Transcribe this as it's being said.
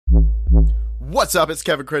What's up? It's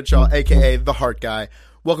Kevin Crenshaw, aka The Heart Guy.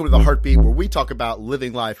 Welcome to The Heartbeat, where we talk about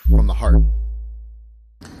living life from the heart.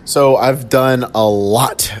 So I've done a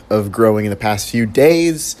lot of growing in the past few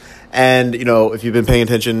days. And, if you've been paying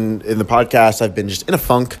attention in the podcast, I've been just in a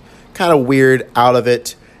funk, kind of weird, out of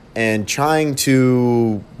it, and trying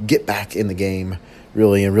to get back in the game,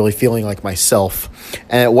 really feeling like myself.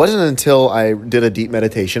 And it wasn't until I did a deep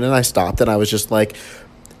meditation and I stopped and I was just like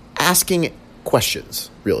asking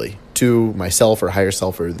questions, really, to myself or higher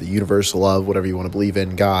self or the universe, love, whatever you want to believe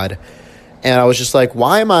in, God. And I was just like,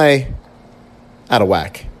 why am I out of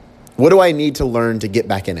whack? What do I need to learn to get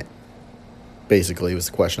back in it? Basically, was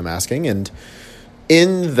the question I'm asking. And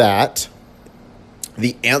in that,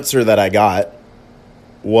 the answer that I got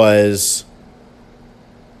was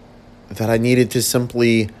that I needed to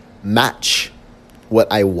simply match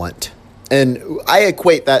what I want. And I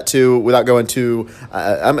equate that to, without going to,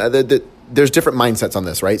 there's different mindsets on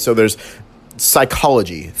this, right? So there's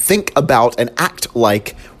psychology. Think about and act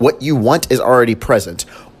like what you want is already present.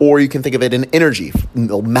 Or you can think of it in energy.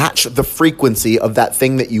 Match the frequency of that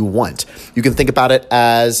thing that you want. You can think about it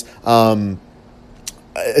as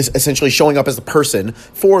essentially showing up as a person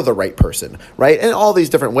for the right person, right? And all these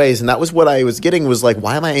different ways. And that was what I was getting, was like,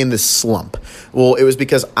 why am I in this slump? Well, it was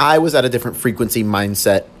because I was at a different frequency,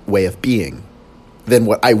 mindset, way of being than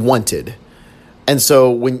what I wanted. And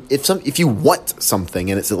so if you want something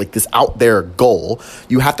and it's like this out there goal,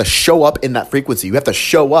 you have to show up in that frequency. You have to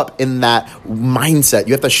show up in that mindset.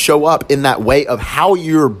 You have to show up in that way of how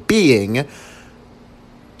you're being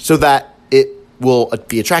so that it will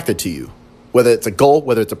be attracted to you, whether it's a goal,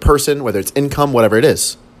 whether it's a person, whether it's income, whatever it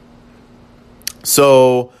is.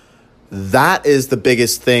 So that is the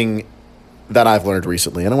biggest thing that I've learned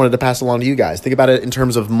recently, and I wanted to pass along to you guys. Think about it in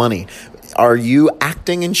terms of money. Are you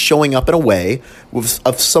acting and showing up in a way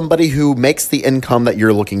of somebody who makes the income that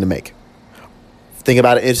you're looking to make? Think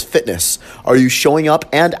about it as fitness. Are you showing up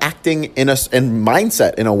and acting in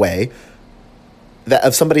mindset in a way that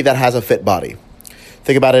of somebody that has a fit body?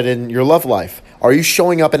 Think about it in your love life. Are you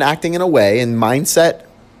showing up and acting in a way, in mindset,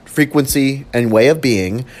 frequency, and way of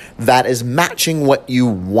being that is matching what you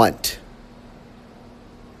want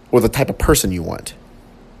or the type of person you want?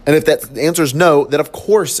 And if that answer is no, then of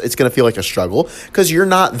course it's going to feel like a struggle because you're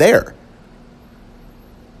not there.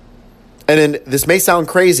 And then this may sound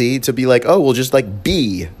crazy to be like, oh, well, just like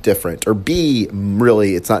be different, or be,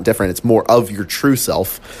 really, it's not different. It's more of your true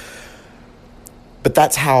self. But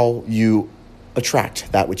that's how you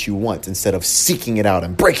attract that which you want instead of seeking it out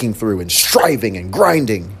and breaking through and striving and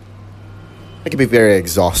grinding. It can be very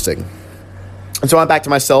exhausting. And so I'm back to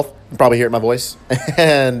myself. You can probably hear it in my voice.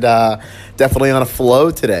 And definitely on a flow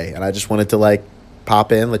today. And I just wanted to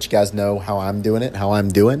pop in, let you guys know how I'm doing it, how I'm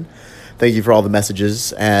doing. Thank you for all the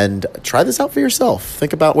messages. And try this out for yourself.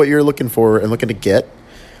 Think about what you're looking for and looking to get.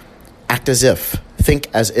 Act as if. Think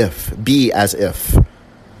as if. Be as if. And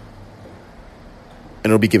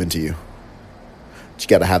it'll be given to you. But you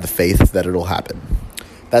got to have the faith that it'll happen.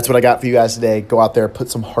 That's what I got for you guys today. Go out there, put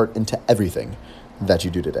some heart into everything that you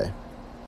do today.